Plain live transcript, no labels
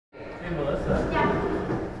Melissa? Yeah.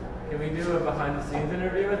 Can we do a behind-the-scenes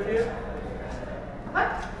interview with you? What?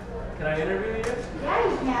 Can I interview you? Yeah,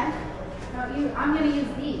 you can. No, I'm going to use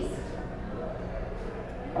these.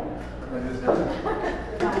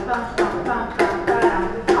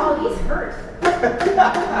 Oh, these hurt.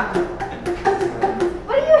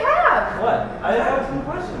 What do you have? What? I have some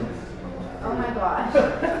questions. Oh my gosh.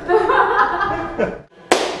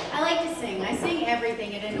 I like to sing. I sing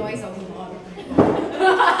everything. It annoys a lot of people.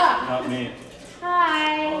 Not me.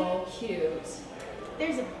 Hi. Oh, cute.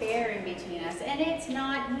 There's a bear in between us, and it's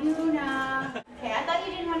not Yuna. Okay, I thought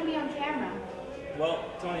you didn't want to be on camera. Well,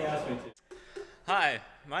 Tony asked me to. Hi,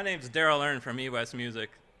 my name's Daryl Uhrin from EWest Music.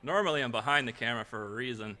 Normally I'm behind the camera for a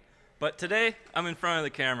reason, but today I'm in front of the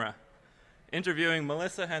camera, interviewing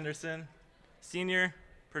Melissa Henderson, senior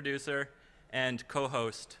producer and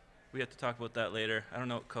co-host. We have to talk about that later. I don't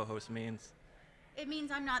know what co-host means. It means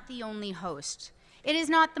I'm not the only host. It is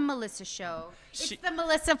not the Melissa show. It's the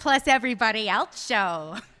Melissa plus everybody else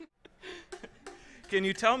show. Can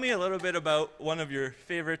you tell me a little bit about one of your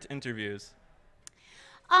favorite interviews?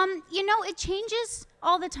 You know, it changes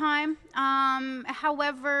all the time.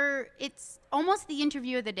 However, it's almost the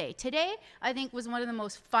interview of the day. Today, I think, was one of the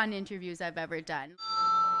most fun interviews I've ever done.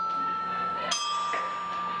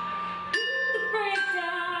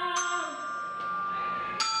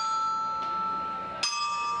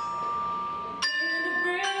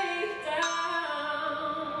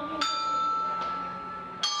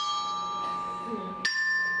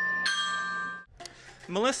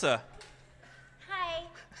 Melissa. Hi.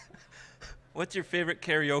 What's your favorite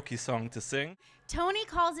karaoke song to sing? Tony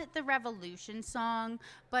calls it the Revolution song,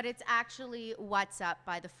 but it's actually What's Up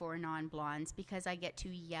by the Four Non-Blondes because I get to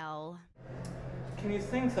yell. Can you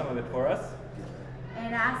sing some of it for us?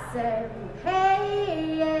 And I said,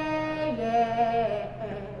 hey, yeah,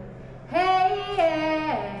 yeah, hey,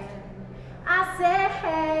 yeah. I said,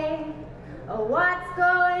 hey, what's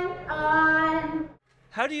going on?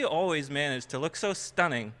 How do you always manage to look so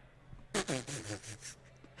stunning?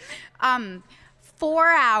 4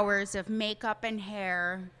 hours of makeup and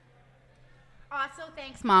hair. Also,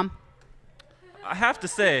 thanks, Mom. I have to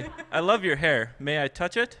say, I love your hair. May I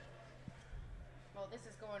touch it? Well, this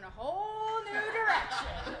is going a whole new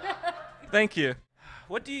direction. Thank you.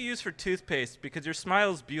 What do you use for toothpaste? Because your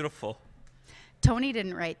smile's beautiful. Tony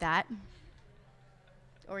didn't write that.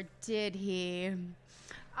 Or did he?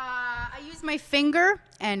 I use my finger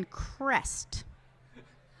and Crest.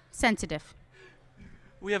 Sensitive.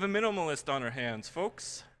 We have a minimalist on our hands,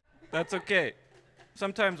 folks. That's okay.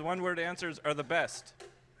 Sometimes one-word answers are the best.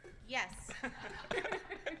 Yes.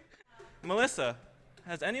 Melissa,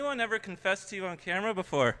 has anyone ever confessed to you on camera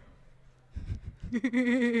before?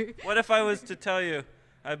 What if I was to tell you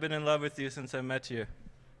I've been in love with you since I met you?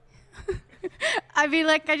 I'd be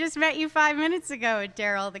like, I just met you 5 minutes ago,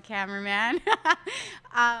 Daryl, the cameraman.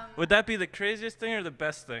 Would that be the craziest thing or the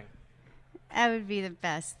best thing? That would be the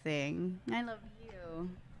best thing. I love you.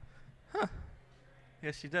 Huh.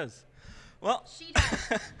 Yes, she does. Well, She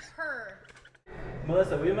does. Her.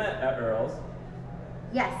 Melissa, we met at Earl's.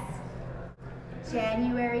 Yes.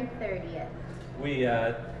 January 30th. We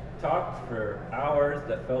talked for hours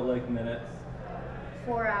that felt like minutes.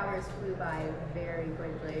 4 hours flew by very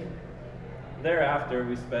quickly. Thereafter,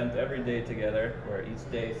 we spent every day together, where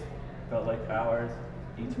each day felt like hours,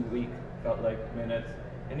 each week felt like minutes,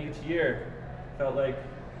 and each year felt like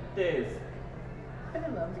days. I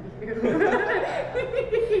love you.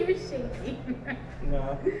 You're shaking.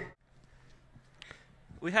 No.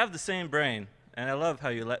 We have the same brain, and I love how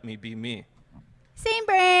you let me be me. Same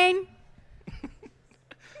brain.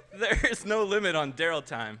 There is no limit on Daryl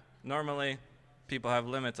time. Normally, people have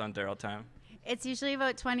limits on Daryl time. It's usually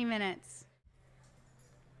about 20 minutes.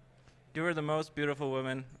 You are the most beautiful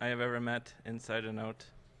woman I have ever met, inside and out.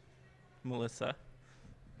 Melissa.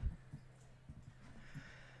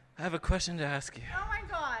 I have a question to ask you. Oh my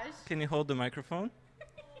gosh. Can you hold the microphone?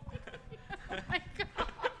 Oh my gosh.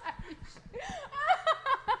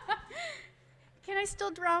 Can I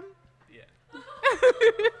still drum? Yeah.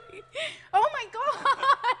 Oh my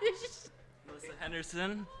gosh. Melissa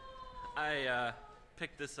Henderson, I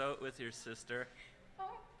picked this out with your sister,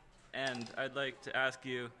 and I'd like to ask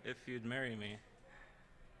you if you'd marry me.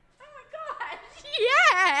 Oh my gosh.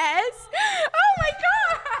 Yes. Oh my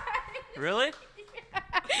gosh. Really?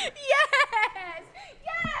 Yes.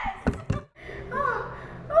 Yes.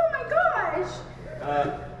 Oh my gosh.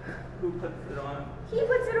 Who puts it on? He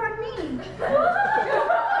puts it on me. Oh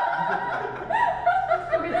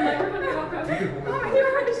my gosh.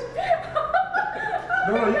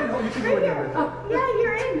 No, you can go in there. Yeah,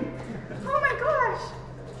 you're in. Oh my gosh.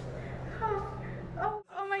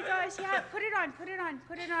 Oh my gosh. gosh, yeah, put it on, put it on,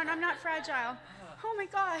 put it on. I'm not fragile. Oh my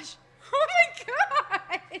gosh. Oh my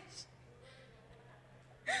gosh.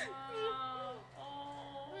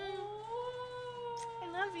 I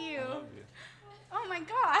love you. Oh my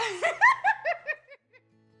God.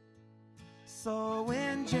 So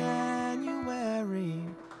in January,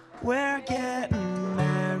 we're getting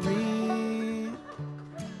married.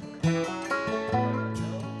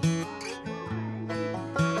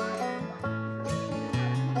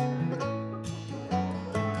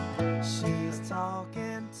 She's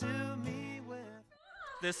talking to me with...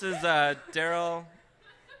 This is Daryl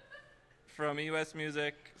from EWest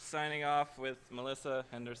Music signing off with Melissa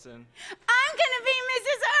Henderson. I'm gonna be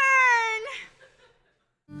Mrs.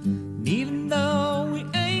 Earn. Even though we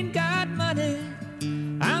ain't got money,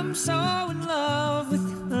 I'm so in love with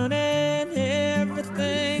you, honey, and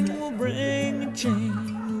everything will bring a chain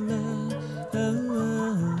of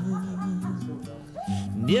love.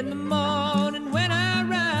 And in the morning when I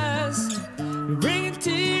rise, you bring a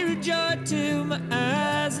tear of joy to my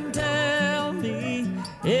eyes.